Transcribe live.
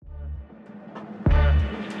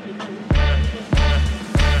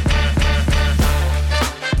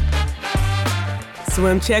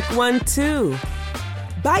Swim check 1, 2.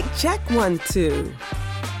 Bike check 1, 2.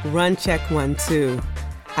 Run check 1, 2.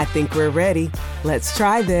 I think we're ready. Let's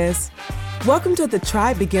try this. Welcome to the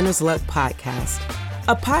Try Beginner's Luck podcast,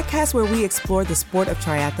 a podcast where we explore the sport of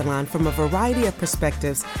triathlon from a variety of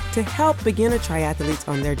perspectives to help beginner triathletes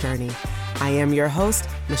on their journey. I am your host,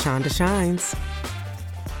 Mashonda Shines.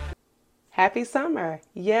 Happy summer.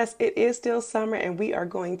 Yes, it is still summer and we are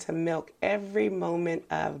going to milk every moment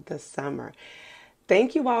of the summer.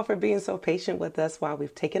 Thank you all for being so patient with us while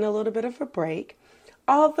we've taken a little bit of a break.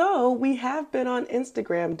 Although we have been on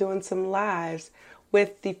Instagram doing some lives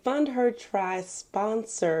with the Fund Her Try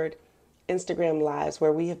sponsored Instagram lives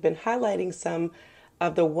where we have been highlighting some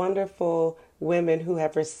of the wonderful women who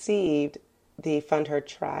have received the Fund Her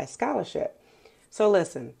Try scholarship. So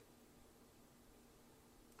listen,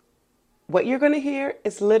 what you're going to hear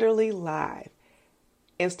is literally live.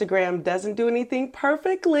 Instagram doesn't do anything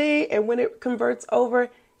perfectly, and when it converts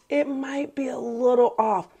over, it might be a little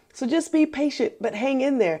off. So just be patient, but hang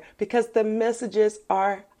in there because the messages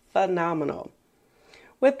are phenomenal.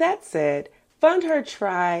 With that said, Fund Her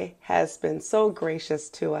Try has been so gracious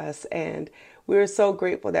to us, and we're so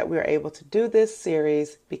grateful that we are able to do this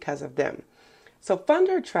series because of them. So Fund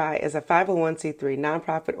Her Try is a 501c3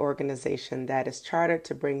 nonprofit organization that is chartered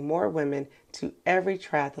to bring more women to every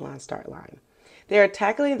triathlon start line. They are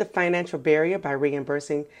tackling the financial barrier by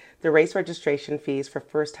reimbursing the race registration fees for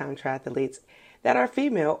first-time triathletes that are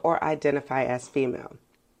female or identify as female.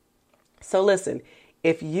 So listen,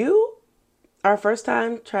 if you are a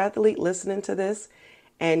first-time triathlete listening to this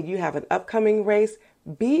and you have an upcoming race,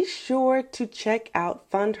 be sure to check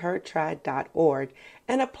out fundhertry.org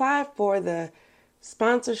and apply for the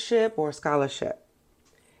sponsorship or scholarship.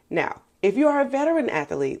 Now, if you are a veteran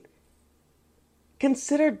athlete,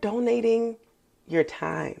 consider donating your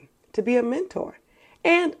time to be a mentor.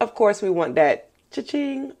 And of course, we want that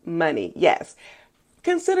cha-ching money. Yes,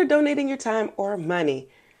 consider donating your time or money.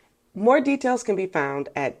 More details can be found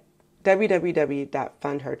at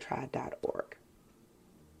www.fundhertry.org.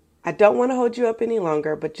 I don't want to hold you up any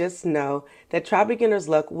longer, but just know that Try Beginner's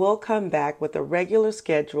Luck will come back with a regular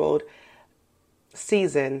scheduled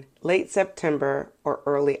season late September or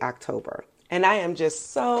early October. And I am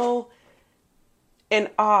just so in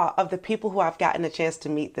awe of the people who I've gotten a chance to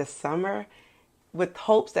meet this summer with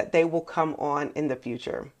hopes that they will come on in the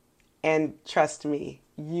future. And trust me,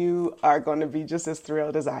 you are going to be just as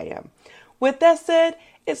thrilled as I am. With that said,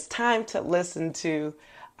 it's time to listen to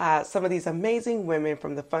some of these amazing women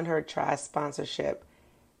from the Fund Her Try sponsorship.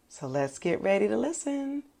 So let's get ready to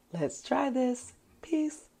listen. Let's try this.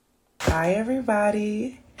 Peace. Hi,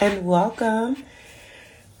 everybody, and welcome.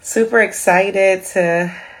 Super excited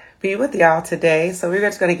to be with y'all today. So we're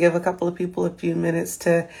just going to give a couple of people a few minutes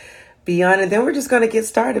to be on, and then we're just going to get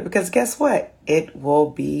started because guess what? It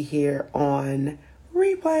will be here on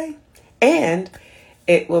replay and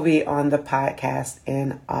it will be on the podcast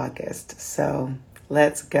in August. So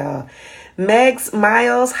let's go. Megs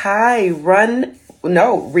Miles, hi.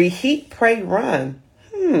 Reheat, Pray, Run.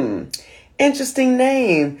 Interesting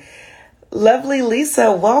name. Lovely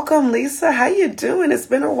Lisa. Welcome, Lisa. How you doing? It's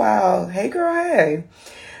been a while. Hey, girl. Hey.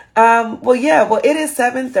 It is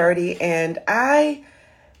 7:30 and I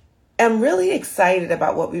am really excited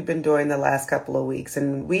about what we've been doing the last couple of weeks.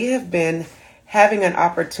 And we have been having an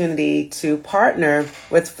opportunity to partner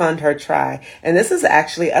with Fund Her Try. And this is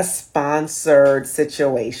actually a sponsored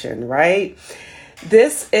situation, right?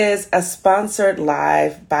 This is a sponsored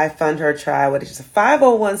live by Fund Her Try, which is a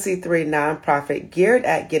 501c3 nonprofit geared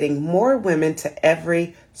at getting more women to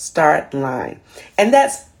every start line. And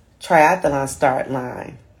that's triathlon start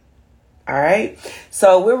line. All right.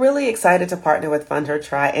 So we're really excited to partner with Fund Her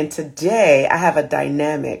Try. And today I have a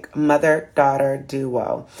dynamic mother-daughter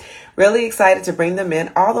duo. Really excited to bring them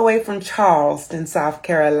in all the way from Charleston, South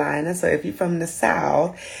Carolina. So if you're from the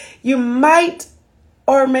South, you might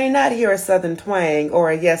or may not hear a Southern twang or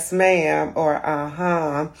a yes ma'am or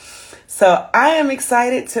uh-huh. So I am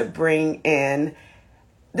excited to bring in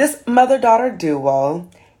this mother-daughter duo,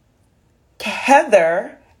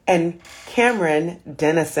 Heather and Cameron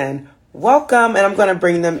Dennison. Welcome, and I'm going to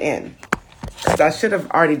bring them in. I should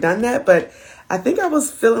have already done that, but I think I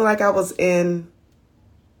was feeling like I was in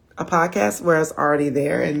a podcast where I was already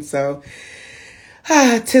there, and so,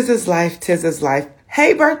 tis is life, tis is life.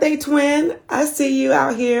 Hey, birthday twin, I see you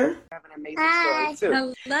out here. I have an amazing story,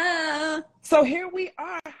 too. Hello. So here we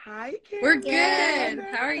are. Hi, Cameron. We're good.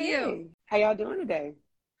 How are you? How y'all doing today?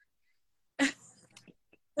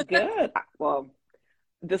 Good. Well,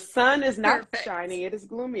 the sun is not shining. It is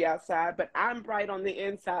gloomy outside, but I'm bright on the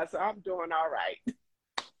inside, so I'm doing all right.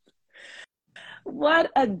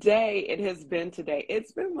 What a day it has been today.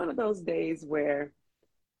 It's been one of those days where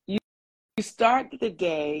you, you start the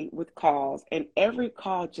day with calls and every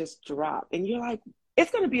call just dropped. And you're like,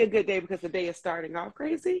 it's going to be a good day because the day is starting off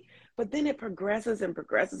crazy. But then it progresses and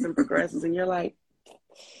progresses and progresses. And you're like,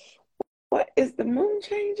 what is the moon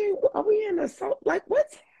changing? Are we in a so like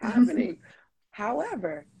what's happening?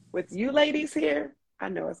 However, with you ladies here, I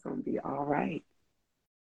know it's going to be all right.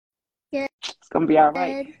 Good. It's going to be all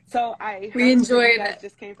right. So We heard that enjoyed you guys it.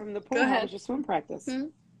 just came from the Go pool. How ahead. was your swim practice?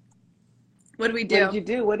 What did we What do? did you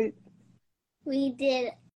do?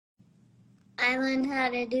 I learned how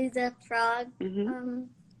to do the frog.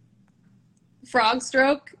 Frog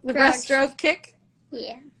stroke? The Frog. breaststroke kick?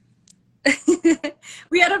 Yeah.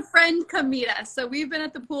 We had a friend come meet us. So we've been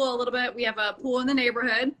at the pool a little bit. We have a pool in the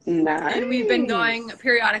neighborhood. Nice. And we've been going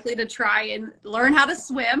periodically to try and learn how to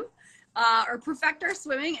swim or perfect our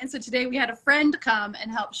swimming. And so today we had a friend come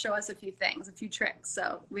and help show us a few things, a few tricks.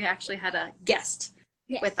 So we actually had a guest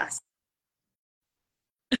with us.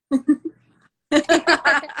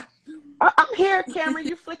 I'm here, Cameron.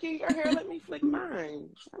 You flicking your hair? Let me flick mine.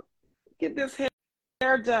 Get this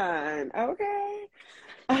hair done. Okay.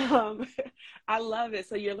 I love it.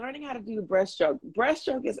 So you're learning how to do breaststroke.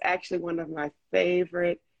 Breaststroke is actually one of my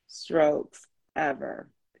favorite strokes ever.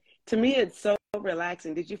 To me, it's so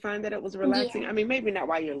relaxing. Did you find that it was relaxing? Yeah. I mean, maybe not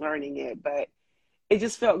while you're learning it, but it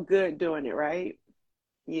just felt good doing it, right?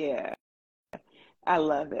 Yeah, I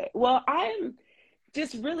love it. Well, I'm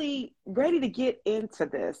just really ready to get into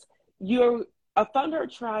this. You're a Thunder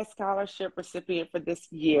Tri Scholarship recipient for this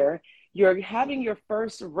year. You're having your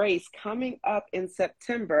first race coming up in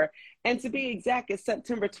September. And to be exact, it's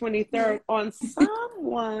September 23rd on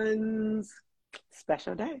someone's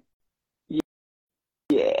special day.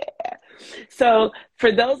 Yeah. So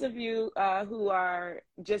for those of you who are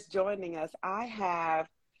just joining us, I have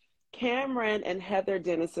Cameron and Heather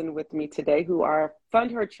Dennison with me today, who are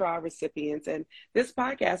Fund Her Tri recipients. And this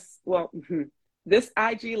podcast, this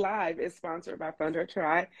IG Live is sponsored by Fund Her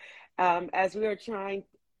Tri, as we are trying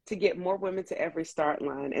to get more women to every start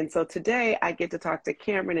line. And so today I get to talk to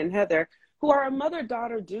Cameron and Heather, who are a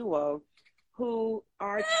mother-daughter duo who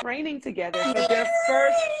are training together for their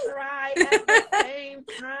first try at the same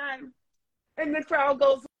time. And the crowd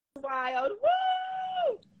goes wild.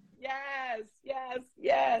 Woo! Yes, yes,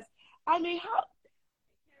 yes. I mean,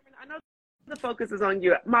 Cameron, I know the focus is on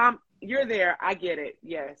you. Mom, you're there. I get it.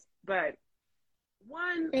 Yes. But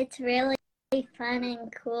it's really fun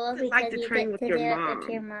and cool because like to you train get with to your do it mom. with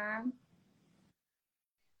your mom.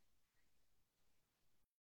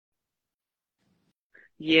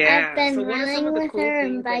 Yeah. I've been So what are some running of the with cool her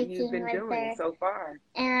and things that you've biking been with doing her. so far?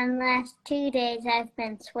 And last 2 days I've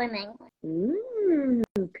been swimming.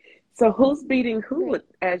 So who's beating who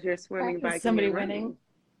as you're swimming, biking, Is somebody and running? winning?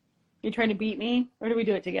 You trying to beat me, or do we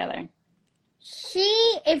do it together?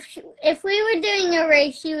 If we were doing a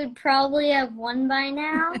race, she would probably have won by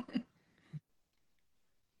now.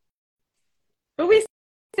 But we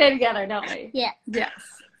stay together, don't we? Yeah. Yes.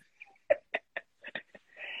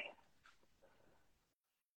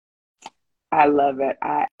 I love it.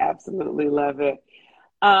 I absolutely love it.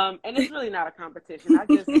 And it's really not a competition. I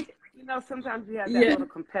just, sometimes we have that little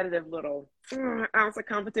competitive little ounce of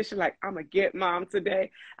competition, like, I'm going to get mom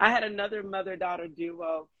today. I had another mother-daughter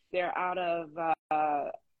duo. They're out of,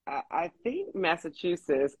 I think,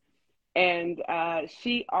 Massachusetts. And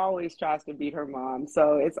she always tries to beat her mom.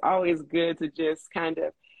 So it's always good to just kind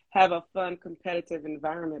of have a fun, competitive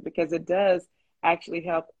environment because it does actually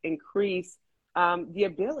help increase the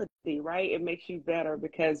ability, right? It makes you better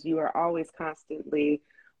because you are always constantly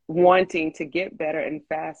wanting to get better and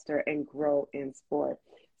faster and grow in sport.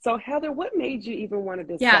 So Heather, what made you even want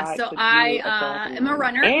to decide to do I am a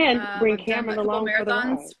runner and bring I've done Cameron a couple along for the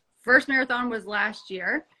ride? First marathon was last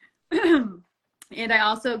year. And I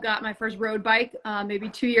also got my first road bike maybe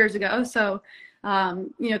 2 years ago. So,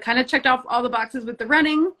 kind of checked off all the boxes with the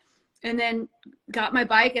running and then got my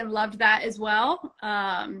bike and loved that as well.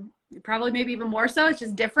 Probably maybe even more so. It's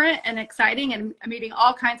just different and exciting. And I'm meeting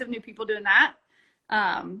all kinds of new people doing that.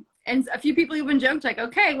 And a few people even joked like,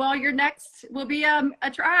 okay, well, your next will be a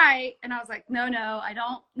try. And I was like, no, I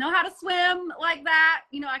don't know how to swim like that.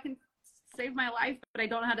 I can save my life, but I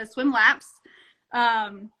don't know how to swim laps.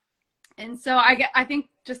 And so I think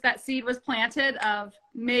just that seed was planted of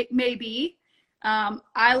maybe.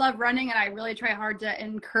 I love running and I really try hard to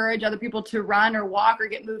encourage other people to run or walk or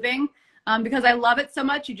get moving because I love it so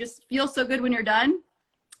much. You just feel so good when you're done.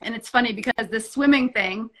 And it's funny because this swimming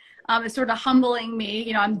thing is sort of humbling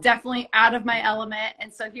me. I'm definitely out of my element.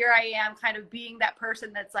 And so here I am kind of being that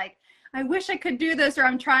person that's like, I wish I could do this, or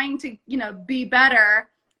I'm trying to, be better.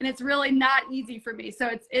 and it's really not easy for me. So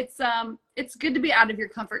it's good to be out of your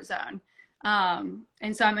comfort zone.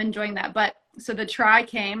 And so I'm enjoying that. But so the try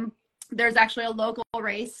came, there's actually a local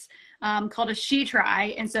race called a She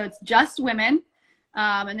Try. And so it's just women,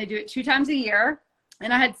 and they do it 2 times a year.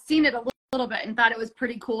 And I had seen it a little bit and thought it was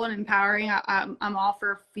pretty cool and empowering. I'm all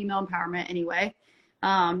for female empowerment anyway.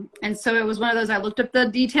 And so it was one of those, I looked up the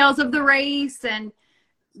details of the race and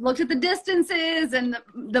looked at the distances and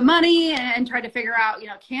the money and tried to figure out,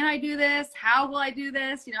 can I do this? How will I do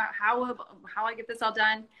this? How I get this all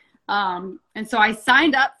done? And so I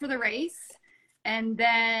signed up for the race and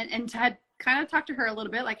had kind of talked to her a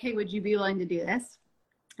little bit like, hey, would you be willing to do this?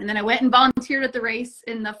 And then I went and volunteered at the race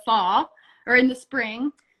in the fall or in the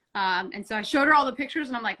spring. And so I showed her all the pictures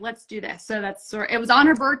and I'm like, let's do this. So it was on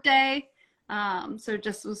her birthday. So it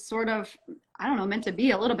just was sort of, I don't know, meant to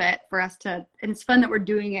be a little bit for us and it's fun that we're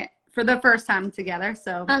doing it for the first time together.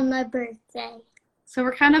 So on my birthday. So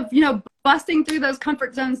we're kind of, busting through those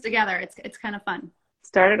comfort zones together. It's kind of fun.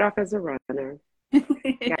 Started off as a runner.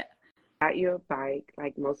 Got you a bike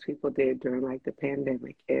like most people did during like the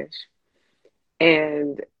pandemic-ish.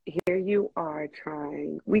 And here you are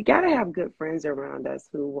trying. We got to have good friends around us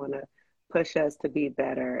who want to push us to be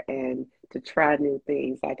better and to try new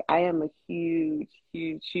things. Like I am a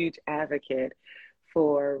huge advocate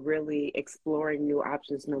for really exploring new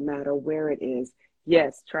options no matter where it is.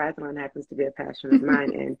 Yes, triathlon happens to be a passion of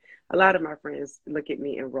mine, and a lot of my friends look at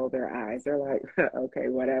me and roll their eyes. They're like, okay,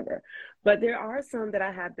 whatever. But there are some that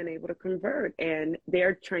I have been able to convert, and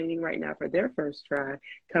they're training right now for their first try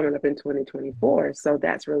coming up in 2024. So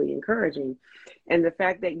that's really encouraging. And the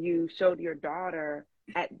fact that you showed your daughter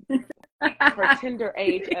at her tender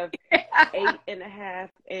age of 8.5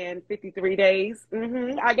 and 53 days.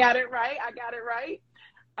 I got it right.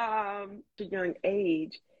 To young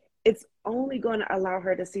age. It's only going to allow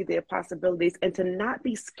her to see the possibilities and to not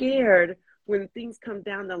be scared when things come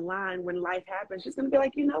down the line, when life happens. She's going to be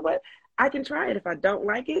like, you know what? I can try it. If I don't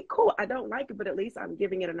like it, cool. I don't like it, but at least I'm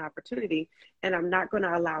giving it an opportunity, and I'm not going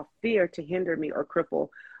to allow fear to hinder me or cripple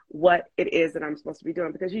what it is that I'm supposed to be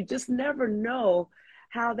doing, because you just never know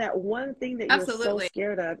how that one thing that you're so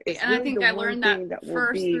scared of is and really I think the I one learned thing that that will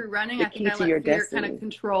first be through running. the I key think I to let your fear destiny. kind of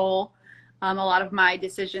control a lot of my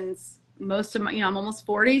decisions. Most of my, I'm almost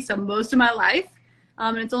 40, so most of my life,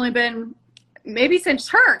 and it's only been maybe since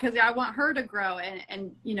her, because I want her to grow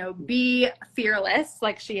and be fearless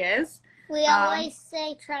like she is. We always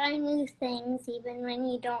say try new things even when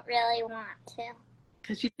you don't really want to.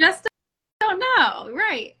 Because you just don't know,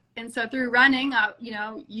 right? And so through running,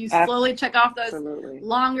 you slowly check off those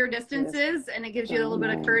longer distances, and it gives you a little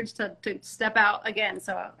bit of courage to step out again.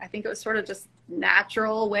 So I think it was sort of just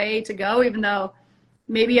natural way to go, even though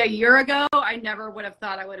maybe a year ago, I never would have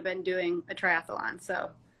thought I would have been doing a triathlon. So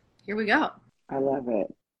here we go. I love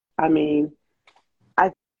it. I mean,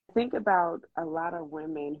 I think about a lot of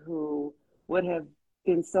women who would have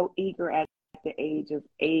been so eager at the age of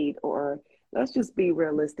 8, or let's just be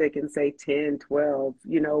realistic and say 10, 12,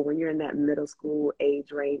 when you're in that middle school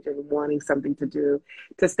age range and wanting something to do,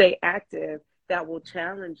 to stay active, that will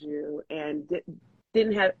challenge you, and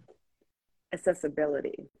didn't have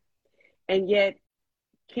accessibility. And yet,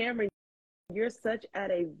 Cameron, you're such at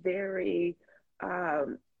a very,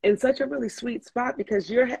 in such a really sweet spot, because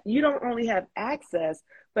you don't only have access,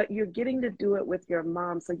 but you're getting to do it with your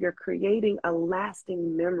mom. So you're creating a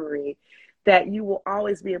lasting memory that you will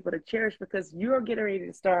always be able to cherish, because you're getting ready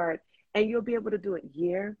to start, and you'll be able to do it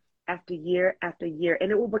year after year after year,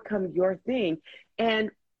 and it will become your thing. And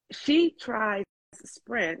She Tries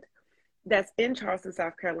Sprint, that's in Charleston,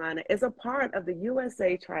 South Carolina, is a part of the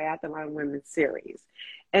USA Triathlon Women's Series.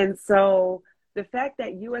 And so the fact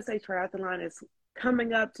that USA Triathlon is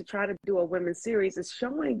coming up to try to do a women's series is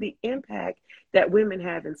showing the impact that women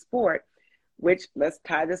have in sport, which, let's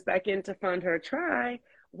tie this back into Fund Her Try,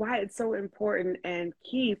 why it's so important and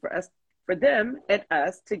key for them and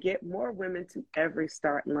us to get more women to every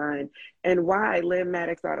start line, and why Lynn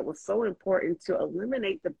Maddox thought it was so important to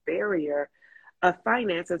eliminate the barrier of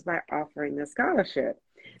finances by offering the scholarship.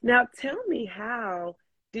 Now, tell me, how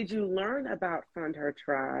did you learn about Fund Her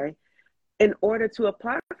Try in order to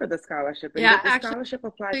apply for the scholarship? And did the scholarship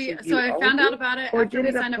apply to you? So I found out about it after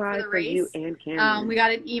we signed up for the race. You and Cameron? We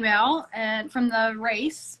got an email from the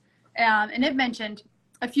race, and it mentioned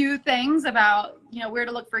a few things about, where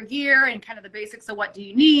to look for gear and kind of the basics of what do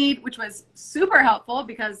you need, which was super helpful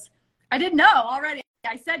because I didn't know already.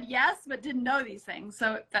 I said yes, but didn't know these things.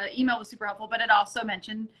 So the email was super helpful, but it also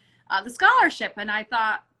mentioned the scholarship. And I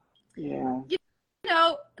thought,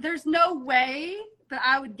 there's no way that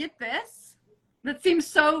I would get this. That seems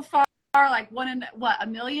so far like one in what, a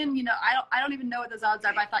million, you know, I don't even know what those odds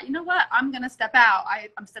are, but I thought, you know what, I'm going to step out.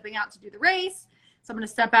 I'm stepping out to do the race. So I'm going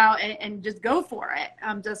to step out and just go for it.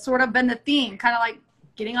 Just sort of been the theme, kind of like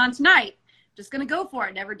getting on tonight, just going to go for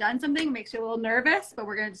it. Never done something, makes you a little nervous, but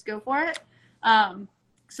we're going to just go for it.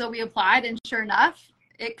 So we applied, and sure enough,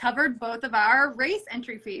 it covered both of our race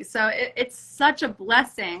entry fees. So it's such a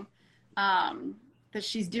blessing that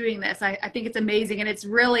she's doing this. I think it's amazing. And it's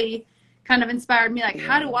really kind of inspired me, like,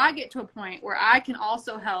 how do I get to a point where I can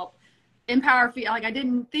also help empower people? Like, I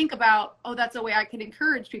didn't think about, oh, that's a way I can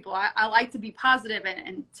encourage people. I like to be positive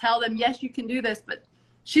and tell them, yes, you can do this. But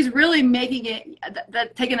she's really making it,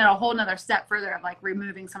 taking it a whole nother step further of like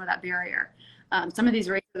removing some of that barrier. Some of these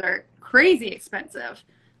races are crazy expensive.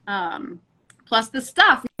 Plus the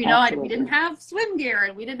stuff, you know, we didn't have swim gear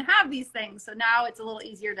and we didn't have these things. So now it's a little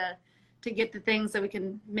easier to get the things so we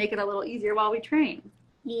can make it a little easier while we train.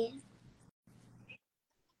 Yeah.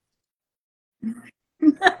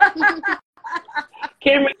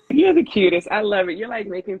 Cameron, you're the cutest. I love it. You're like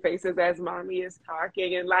making faces as mommy is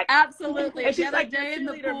talking and like. Absolutely. And the she's other like, day in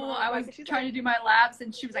the pool, mom. I was like, trying to do my laps,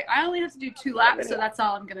 and she was like, I only have to do 2 laps, so that's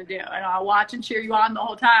all I'm going to do. And I'll watch and cheer you on the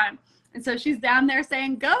whole time. And so she's down there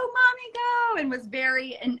saying, go, mommy, go, and was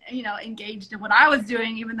very, engaged in what I was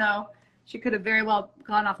doing, even though she could have very well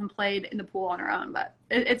gone off and played in the pool on her own. But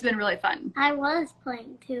it's been really fun. I was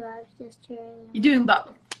playing too. I was just cheering. You're doing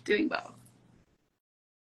both. Doing both.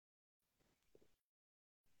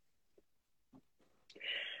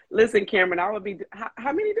 Listen, Cameron, I would be.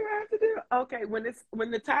 How many do I have to do? Okay, when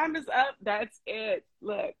the time is up, that's it.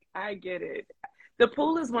 Look, I get it. The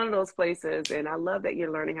pool is one of those places, and I love that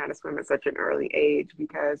you're learning how to swim at such an early age,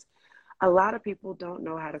 because a lot of people don't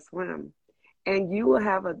know how to swim. And you will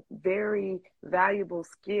have a very valuable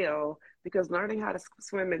skill, because learning how to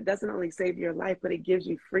swim, it doesn't only save your life, but it gives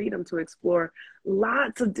you freedom to explore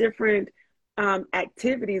lots of different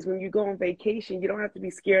activities. When you go on vacation, you don't have to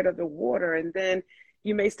be scared of the water. And then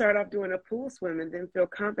you may start off doing a pool swim and then feel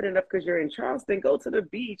confident enough, because you're in Charleston, go to the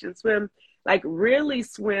beach and swim, like really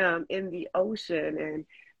swim in the ocean and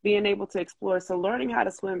being able to explore. So learning how to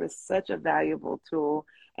swim is such a valuable tool.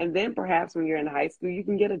 And then perhaps when you're in high school, you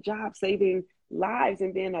can get a job saving lives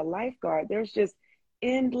and being a lifeguard. There's just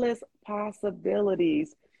endless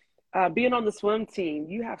possibilities. Being on the swim team,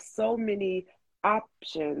 you have so many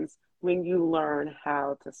options when you learn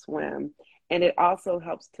how to swim. And it also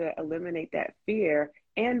helps to eliminate that fear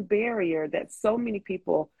and barrier that so many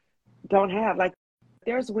people don't have. Like,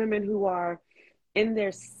 there's women who are in their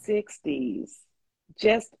 60s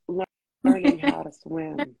just learning how to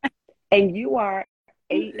swim. And you are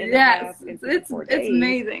 8 and a half into 4 days. It's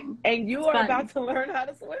amazing. And you are about to learn how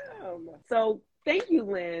to swim. So thank you,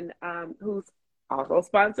 Lynn, who's also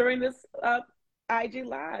sponsoring this IG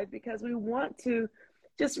Live, because we want to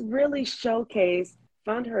just really showcase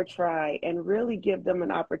Fund Her Tri and really give them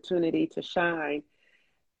an opportunity to shine,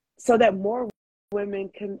 so that more women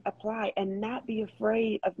can apply and not be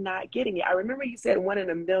afraid of not getting it. I remember you said 1 in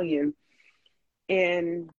a million,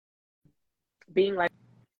 and being like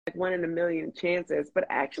 1 in a million chances, but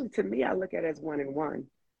actually to me, I look at it as 1 in 1,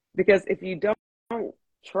 because if you don't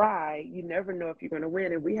try, you never know if you're going to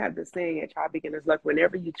win. And we have this saying at Try Beginner's Luck: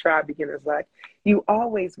 whenever you try beginner's luck, you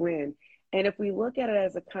always win. And if we look at it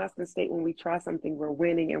as a constant state, when we try something, we're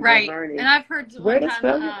winning and we're learning. And I've heard where does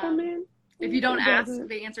failure come in? If you don't ask,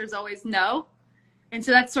 the answer is always no. And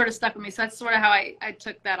so that's sort of stuck with me. So that's sort of how I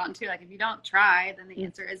took that on too. Like, if you don't try, then the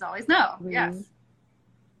answer is always no. Mm-hmm. Yes.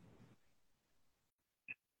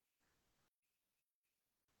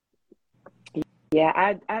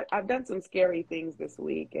 Yeah, I've done some scary things this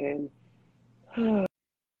week, and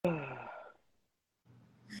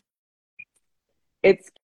it's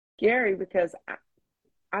scary because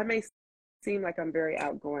I may seem like I'm very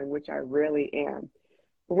outgoing, which I really am.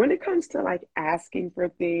 But when it comes to like asking for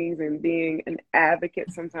things and being an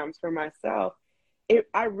advocate sometimes for myself,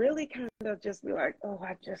 I really kind of just be like, oh,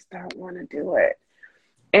 I just don't want to do it.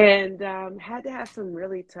 And had to have some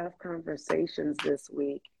really tough conversations this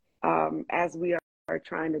week as we are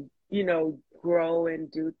trying to, grow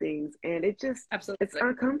and do things. And it just, it's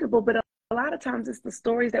uncomfortable. But a lot of times it's the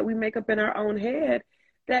stories that we make up in our own head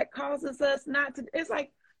that causes us not to. It's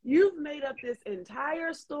like, you've made up this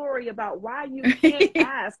entire story about why you can't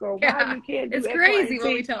ask or why you can't do it's X, crazy Y, and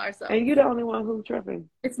what we tell ourselves. And you're the only one who's tripping.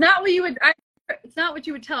 It's not what you would. It's not what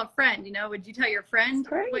you would tell a friend. Would you tell your friend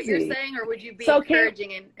what you're saying, or would you be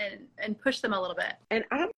encouraging and push them a little bit? And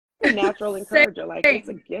I'm a natural encourager. Like, it's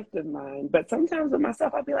a gift of mine. But sometimes with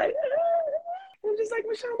myself, I'll be like, I'm just like,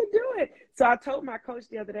 Michelle, to do it. So I told my coach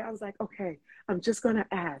the other day, I was like, okay, I'm just going to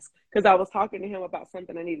ask. Because I was talking to him about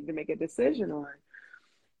something I needed to make a decision on.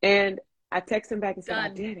 And I texted him back and said, I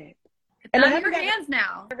Done. did it. It's And I out of haven't your gotten hands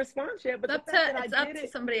now. a response yet, but It's the fact that it's I up did to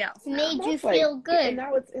it somebody else. Made you Snowflake, feel good, and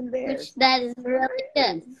now it's in there. which that is really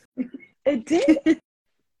good. It did.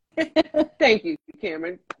 Thank you,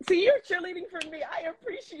 Cameron. See, you're cheerleading for me. I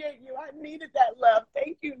appreciate you. I needed that love.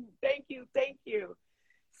 Thank you, thank you, thank you.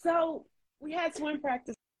 So we had swim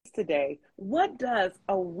practice today. What does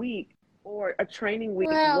a week or a training week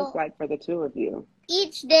look like for the two of you?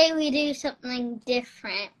 Each day we do something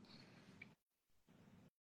different.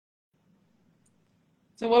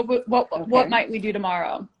 So what might we do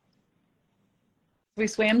tomorrow? We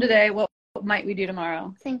swam today. What might we do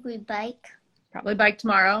tomorrow? I think we bike. Probably bike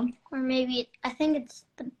tomorrow. Or maybe, I think it's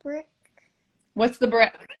the brick. What's the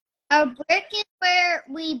brick? Our brick is where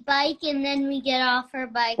we bike and then we get off our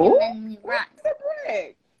bike Ooh, and then we run. What's the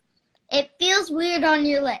brick? It feels weird on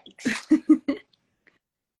your legs.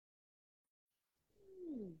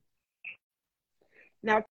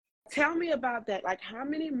 Now, tell me about that. Like, how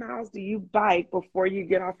many miles do you bike before you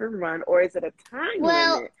get off and run, or is it a time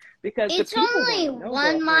limit? Because it's only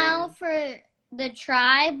 1 mile for the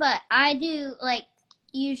try, but I do like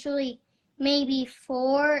usually maybe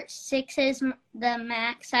 4, 6 is the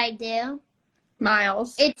max I do.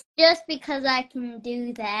 Miles. It's just because I can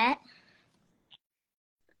do that.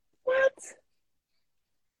 What?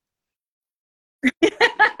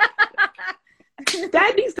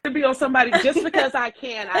 That needs to be on somebody. Just because I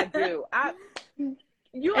can, I do.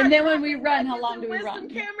 And then when we run, how long do we run?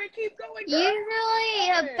 Cameron, keep going. Girl.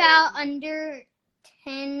 Usually about under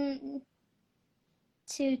 10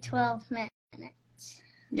 to 12 minutes.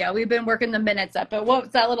 Yeah, we've been working the minutes up. But what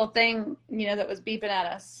was that little thing, that was beeping at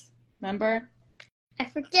us? Remember? I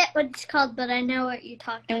forget what it's called, but I know what you're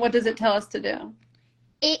talking about. And what does it tell us to do?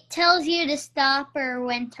 It tells you to stop or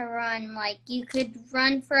when to run. Like, you could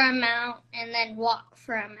run for an amount and then walk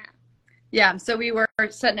for an amount. Yeah, so we were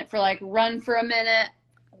setting it for like run for a minute,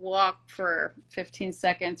 walk for 15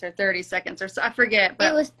 seconds or 30 seconds or so. I forget.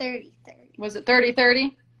 But it was 30. Was it 30?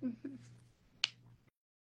 Mm-hmm.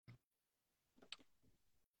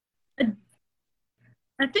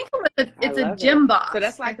 I think it's a gym boss. So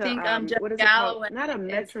that's like I think what is it called? Not a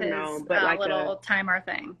metronome, but like little timer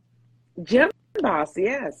thing. Gym boss,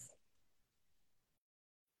 yes.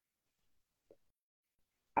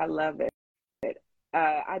 I love it.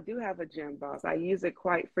 I do have a gym boss. I use it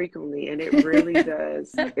quite frequently, and it really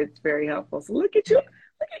does. It's very helpful. So look at you. Look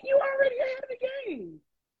at you already ahead of the game.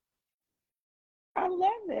 I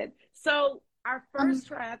love it. So our first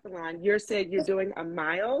triathlon, you said you're doing a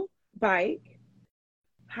mile bike.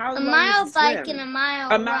 How long a mile is the swim? Bike and a mile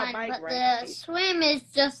run, bike, but right? the swim is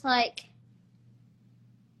just like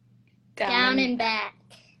down and back.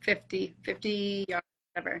 50 yards,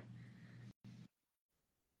 whatever.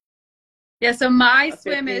 Yeah, so my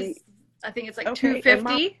swim is, I think it's like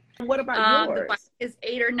 250. And what about yours? The bike is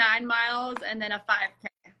 8 or 9 miles and then a 5K.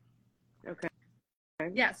 Okay.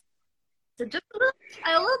 Yes. So just a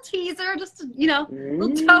little teaser, just, a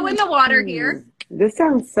little toe in the water here. This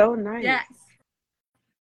sounds so nice. Yes.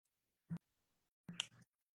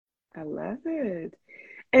 I love it.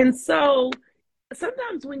 And so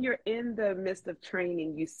sometimes when you're in the midst of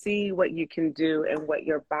training, you see what you can do and what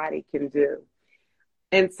your body can do.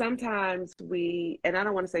 And sometimes and I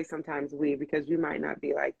don't want to say sometimes because you might not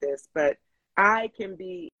be like this, but I can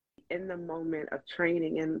be in the moment of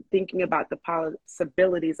training and thinking about the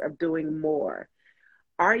possibilities of doing more.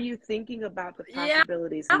 Are you thinking about the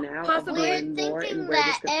possibilities now of doing more and where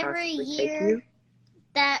this could possibly take you?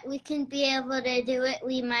 That we can be able to do it,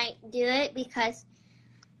 we might do it because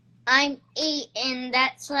I'm 8 and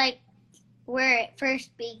that's like where it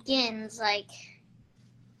first begins, like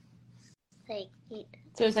 8.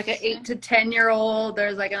 So there's like an 8 to 10-year-old,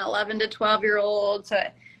 there's like an 11 to 12-year-old. So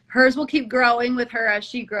hers will keep growing with her as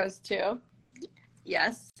she grows too.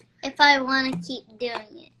 Yes. If I want to keep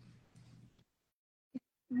doing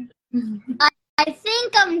it. I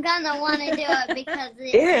think I'm gonna want to do it because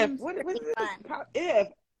seems pretty fun. If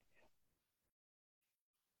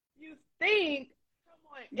you think,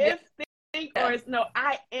 or it's no,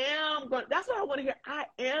 I am going. That's what I want to hear. I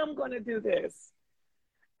am going to do this.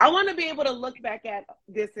 I want to be able to look back at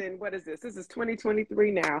this in, what is this? This is 2023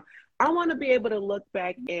 now. I want to be able to look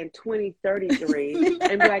back in 2033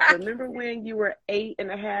 and be like, remember when you were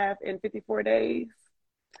 8.5 in 54 days,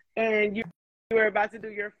 and you were about to do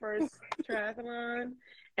your first triathlon,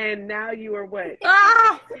 and now you are what?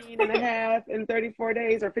 18.5 in 34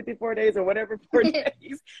 days or 54 days or whatever, 4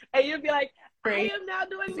 days. And you'll be like, I am now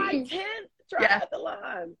doing my 10th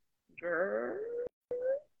triathlon. Girl,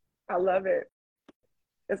 I love it.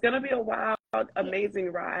 It's going to be a wild,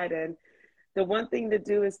 amazing ride. And the one thing to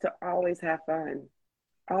do is to always have fun.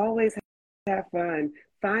 Always have fun.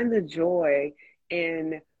 Find the joy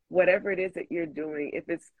in whatever it is that you're doing. If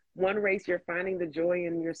it's one race, you're finding the joy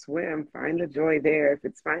in your swim, find the joy there. If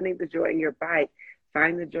it's finding the joy in your bike,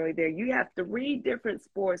 find the joy there. You have three different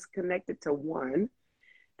sports connected to one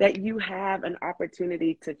that you have an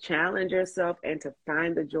opportunity to challenge yourself and to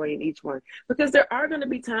find the joy in each one. Because there are going to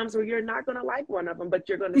be times where you're not going to like one of them, but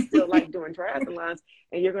you're going to still like doing triathlons,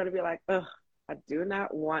 and you're going to be like, oh, I do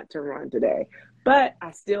not want to run today, but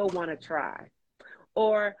I still want to try.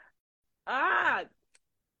 Or, ah,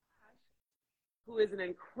 who is an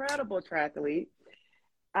incredible triathlete.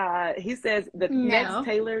 He says the next No.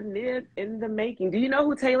 Taylor Knibb in the making. Do you know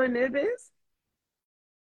who Taylor Knibb is?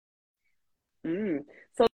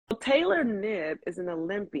 So Taylor Knibb is an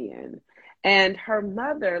Olympian, and her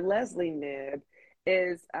mother, Leslie Knibb,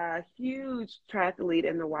 is a huge triathlete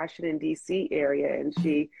in the Washington, D.C. area, and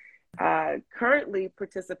she currently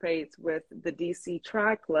participates with the D.C.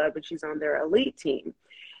 Tri Club, and she's on their elite team.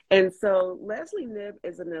 And so Leslie Knibb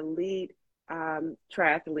is an elite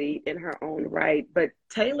triathlete in her own right, but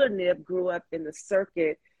Taylor Knibb grew up in the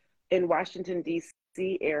circuit in Washington,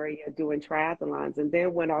 D.C. area doing triathlons, and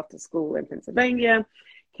then went off to school in Pennsylvania,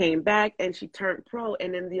 came back, and she turned pro.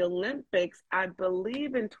 And in the Olympics, I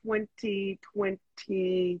believe in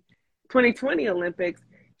 2020 Olympics,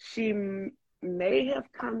 she may have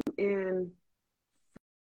come in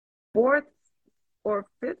fourth or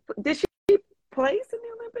fifth. Did she place in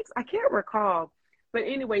the Olympics? I can't recall. But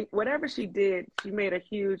anyway, whatever she did, she made a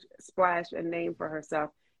huge splash and name for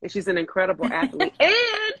herself. And she's an incredible athlete.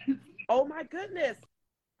 And, oh my goodness,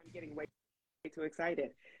 I'm getting way too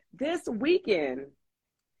excited. This weekend,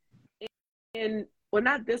 well,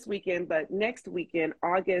 not this weekend, but next weekend,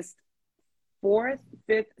 August 4th,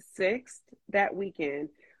 5th, 6th, that weekend,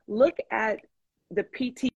 look at the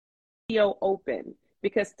PTO Open,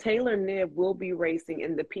 because Taylor Knibb will be racing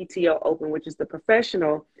in the PTO Open, which is the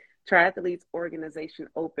Professional Triathletes Organization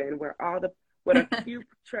Open, where a few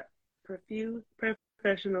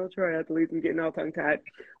professional triathletes, I'm getting all tongue-tied,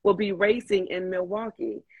 will be racing in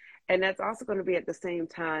Milwaukee. And that's also going to be at the same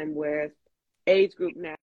time with age group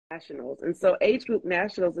nationals. And so age group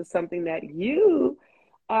nationals is something that you,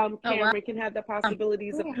 Cameron, can have the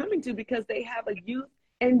possibilities of coming to, because they have a youth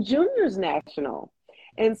and juniors national.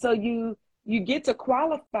 And so you get to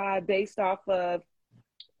qualify based off of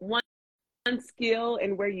one skill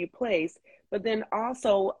and where you place, but then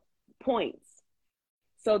also points.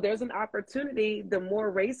 So there's an opportunity. The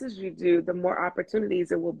more races you do, the more opportunities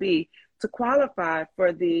there will be to qualify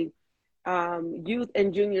for the youth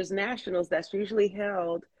and juniors nationals that's usually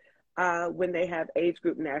held when they have age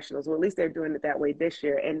group nationals. Well, at least they're doing it that way this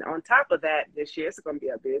year. And on top of that, this year, it's going to be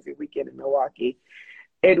a busy weekend in Milwaukee.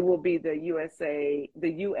 It will be the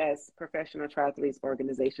U.S. Professional Triathletes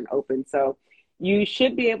Organization Open. So you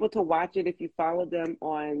should be able to watch it if you follow them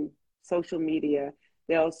on social media.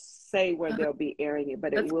 They'll say where they'll be airing it,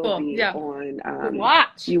 but it will be on.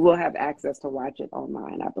 Watch. You will have access to watch it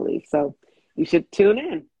online, I believe. So you should tune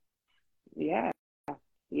in. Yeah,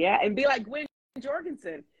 and be like Gwen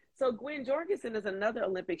Jorgensen. So Gwen Jorgensen is another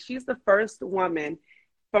Olympic. She's the first woman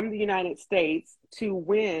from the United States to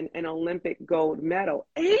win an Olympic gold medal.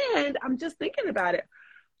 And I'm just thinking about it.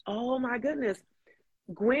 Oh my goodness.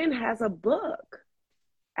 Gwen has a book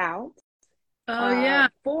out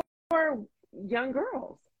for young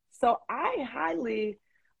girls. So I highly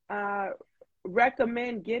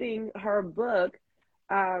recommend getting her book.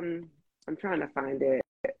 I'm trying to find it.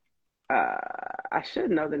 I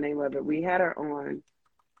should know the name of it. We had her on.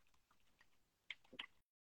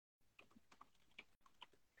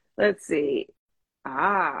 Let's see.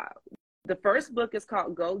 The first book is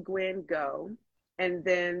called Go Gwen Go. And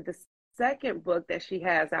then the second book that she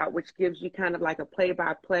has out, which gives you kind of like a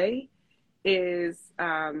play-by-play, is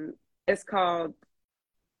it's called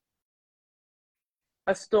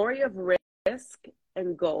A Story of Risk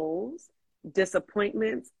and Goals,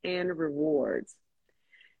 Disappointments, and Rewards.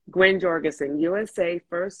 Gwen Jorgensen, USA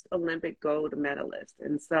first Olympic gold medalist.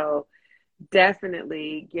 And so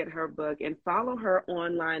definitely get her book and follow her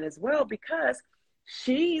online as well, because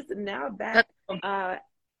she's now back as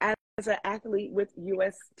an athlete with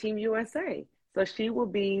Team USA. So she will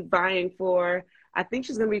be vying for, I think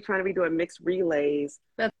she's going to be trying to be doing mixed relays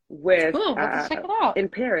with check it out. In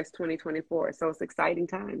Paris 2024. So it's exciting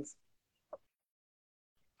times.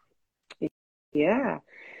 Yeah.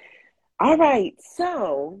 All right.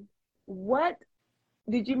 So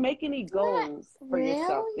did you make any goals for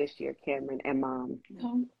yourself this year, Cameron and Mom?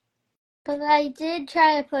 No. But I did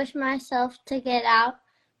try to push myself to get out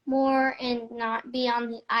more and not be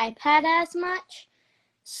on the iPad as much.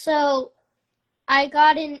 So I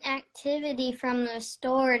got an activity from the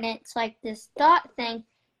store, and it's like this dot thing,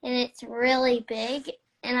 and it's really big,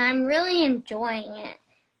 and I'm really enjoying it.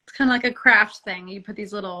 It's kind of like a craft thing. You put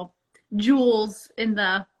these little jewels in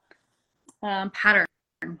the pattern,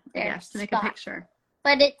 I guess, to make a picture.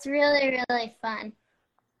 But it's really, really fun.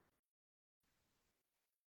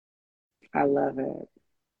 I love it.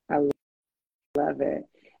 I love it.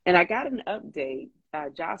 And I got an update.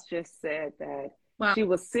 Josh just said that she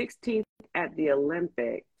was 16th at the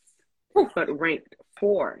Olympics, but ranked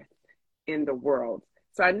 4th in the world.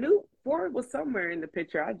 So I knew 4th was somewhere in the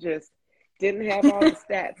picture. I just didn't have all the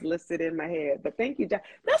stats listed in my head. But thank you, Josh.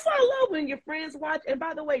 That's why I love when your friends watch. And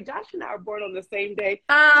by the way, Josh and I are born on the same day.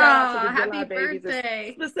 Oh, shout out to the happy July babies,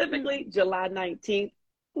 birthday. specifically July 19th.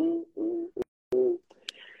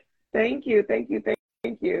 Thank you, thank you,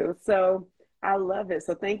 thank you. So I love it.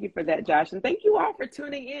 So thank you for that, Josh. And thank you all for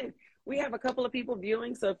tuning in. We have a couple of people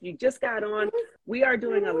viewing. So if you just got on, we are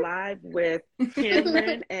doing a live with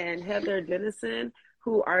Cameron and Heather Dennison,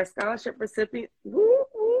 who are scholarship recipients.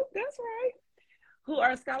 That's right. Who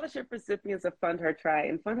are scholarship recipients of Fund Her Try.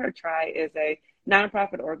 And Fund Her Try is a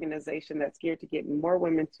nonprofit organization that's geared to get more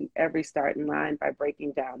women to every start in line by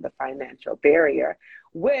breaking down the financial barrier,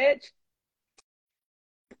 which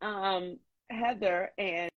Heather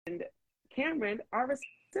and Cameron are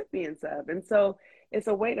recipients of. And so it's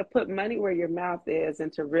a way to put money where your mouth is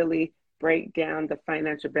and to really break down the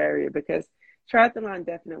financial barrier, because triathlon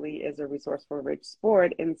definitely is a resourceful, rich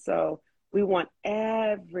sport. And so we want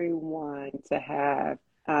everyone to have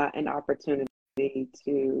an opportunity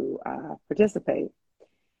to participate.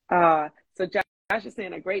 So Josh is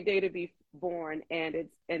saying a great day to be born, and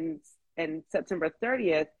it's and September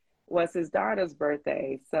 30th was his daughter's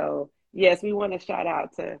birthday. So yes, we want to shout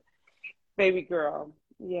out to baby girl.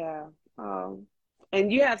 Yeah. And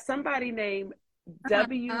you have somebody named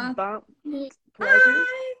W Bump Pleasant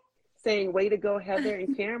saying, way to go, Heather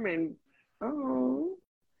and Cameron. Oh,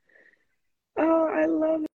 I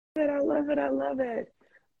love it. I love it. I love it.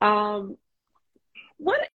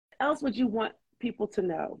 What else would you want people to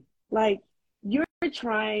know? Like, you're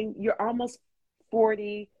almost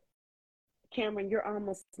 40. Cameron, you're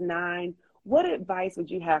almost 9. What advice would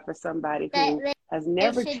you have for somebody who has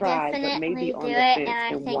never tried but maybe on the fence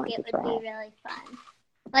and want to try? And I think it would be really fun.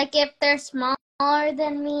 Like, if they're smaller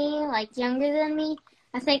than me, like younger than me,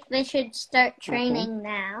 I think they should start training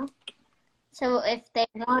now. So if they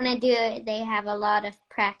want to do it, they have a lot of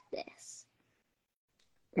practice.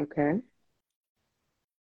 Okay.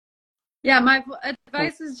 Yeah, my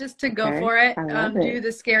advice is just to go for it. Do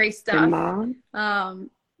the scary stuff. Mom?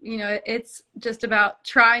 You know, it's just about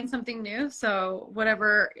trying something new. So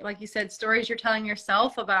whatever, like you said, stories you're telling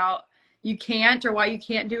yourself about you can't, or why you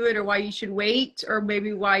can't do it, or why you should wait, or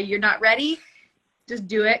maybe why you're not ready, just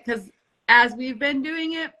do it. Because as we've been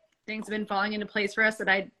doing it, things have been falling into place for us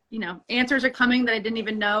that answers are coming that I didn't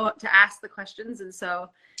even know to ask the questions. And so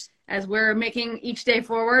as we're making each day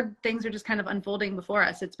forward, things are just kind of unfolding before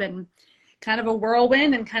us. It's been kind of a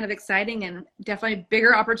whirlwind and kind of exciting, and definitely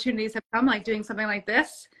bigger opportunities have come, like doing something like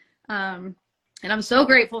this. And I'm so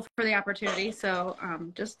grateful for the opportunity. So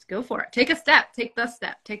just go for it. Take a step, take the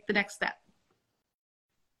step, take the next step.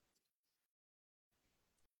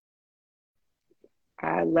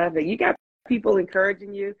 I love it. You got people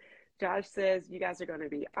encouraging you. Josh says you guys are going to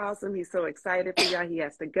be awesome. He's so excited for y'all. He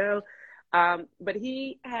has to go. But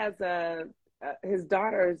he has his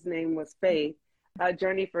daughter's name was Faith, a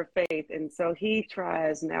Journey for Faith. And so he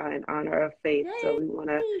tries now in honor of Faith. So we want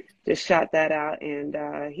to just shout that out.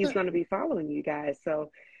 And he's going to be following you guys. So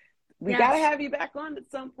we got to have you back on at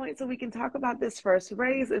some point so we can talk about this first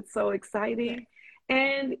race. It's so exciting.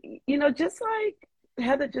 And, just like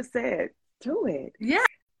Heather just said, do it. Yeah.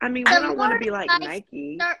 I mean, we don't want to be like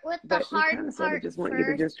Nike, start with the but we hard kind of sort of just want first,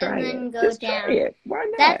 you to just try and then it. go Just down. try it. Why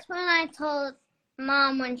not? That's when I told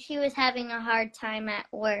Mom when she was having a hard time at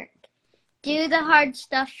work. Do the hard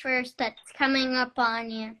stuff first that's coming up on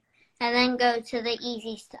you, and then go to the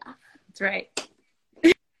easy stuff. That's right.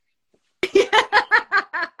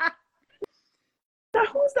 Now,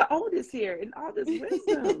 who's the oldest here in all this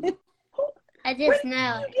wisdom? I just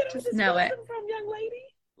know it. Just know it. From young lady?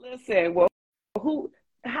 Listen,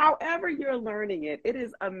 however you're learning it, it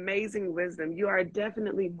is amazing wisdom. You are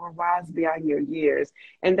definitely more wise beyond your years,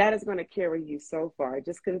 and that is going to carry you so far.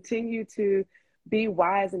 Just continue to be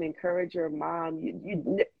wise and encourage your mom.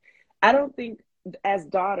 I don't think as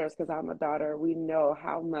daughters, because I'm a daughter, we know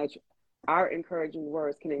how much our encouraging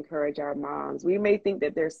words can encourage our moms. We may think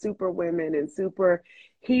that they're super women and super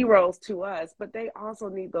heroes to us, but they also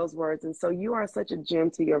need those words. And so you are such a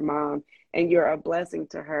gem to your mom, and you're a blessing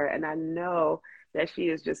to her. And I know that she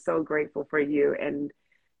is just so grateful for you. And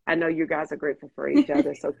I know you guys are grateful for each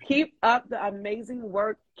other. So keep up the amazing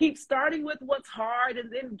work. Keep starting with what's hard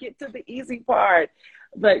and then get to the easy part.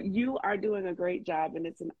 But you are doing a great job, and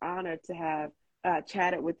it's an honor to have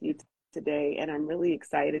chatted with you today. And I'm really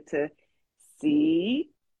excited to see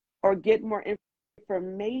or get more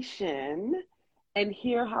information and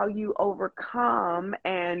hear how you overcome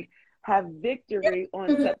and have victory on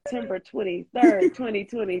September 23rd,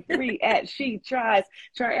 2023 at She Tries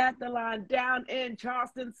Triathlon down in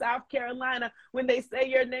Charleston, South Carolina. When they say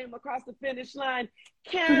your name across the finish line,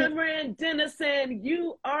 Cameron Dennison,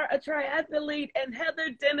 you are a triathlete, and Heather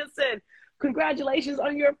Dennison, congratulations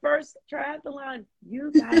on your first triathlon.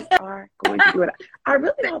 You guys are going to do it. I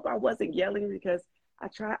really hope I wasn't yelling because I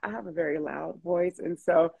have a very loud voice, and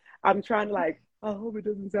so I'm trying to I hope it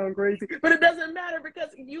doesn't sound crazy, but it doesn't matter because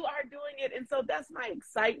you are doing it. And so that's my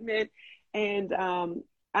excitement. And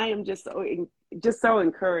I am just so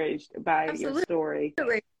encouraged by your story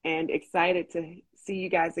and excited to see you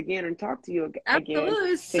guys again and talk to you again.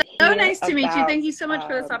 Absolutely. So nice to meet you. Thank you so much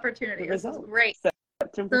for this opportunity. This is great.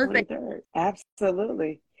 September 23rd.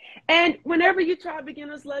 Absolutely. And whenever you try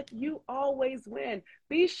Beginner's Luck, you always win.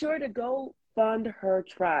 Be sure to go Fund Her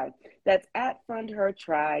Try. That's at Fund Her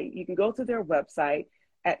Try. You can go to their website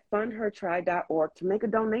at fundhertry.org to make a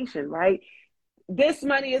donation, right? This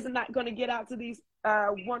money is not going to get out to these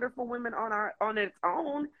wonderful women on its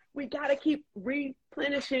own. We got to keep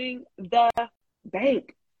replenishing the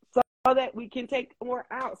bank so that we can take more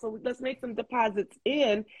out. So let's make some deposits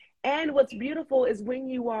in. And what's beautiful is when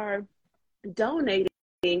you are donating,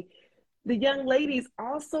 the young ladies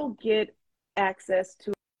also get access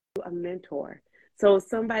to a mentor. So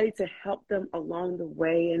somebody to help them along the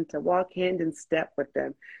way and to walk hand in step with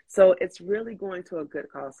them. So it's really going to a good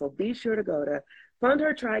cause. So be sure to go to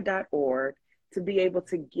fundhertry.org to be able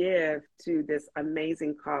to give to this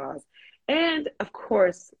amazing cause. And of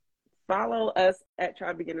course, follow us at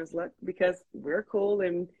Try Beginner's Luck because we're cool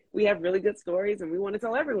and we have really good stories and we want to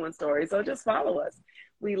tell everyone's stories. So just follow us.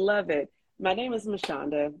 We love it. My name is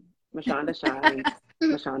Mashonda Shines,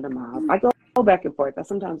 Mashonda Miles. I go back and forth. I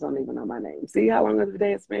sometimes don't even know my name. See how long of the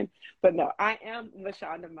day it's been? But no, I am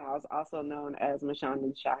Mashonda Miles, also known as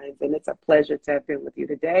Mashonda Shines, and it's a pleasure to have been with you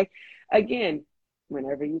today. Again,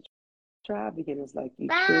 whenever you try Beginners Luck, you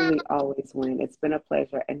truly always win. It's been a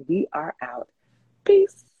pleasure, and we are out.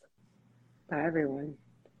 Peace. Bye, everyone.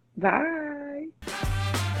 Bye.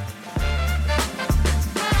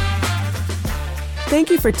 Thank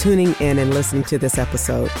you for tuning in and listening to this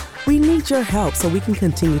episode. We need your help so we can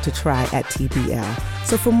continue to try at TBL.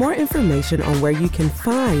 So for more information on where you can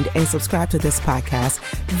find and subscribe to this podcast,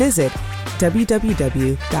 visit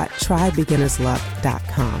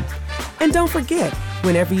www.trybeginnersluck.com. And don't forget,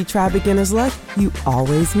 whenever you try Beginner's Luck, you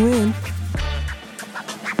always win.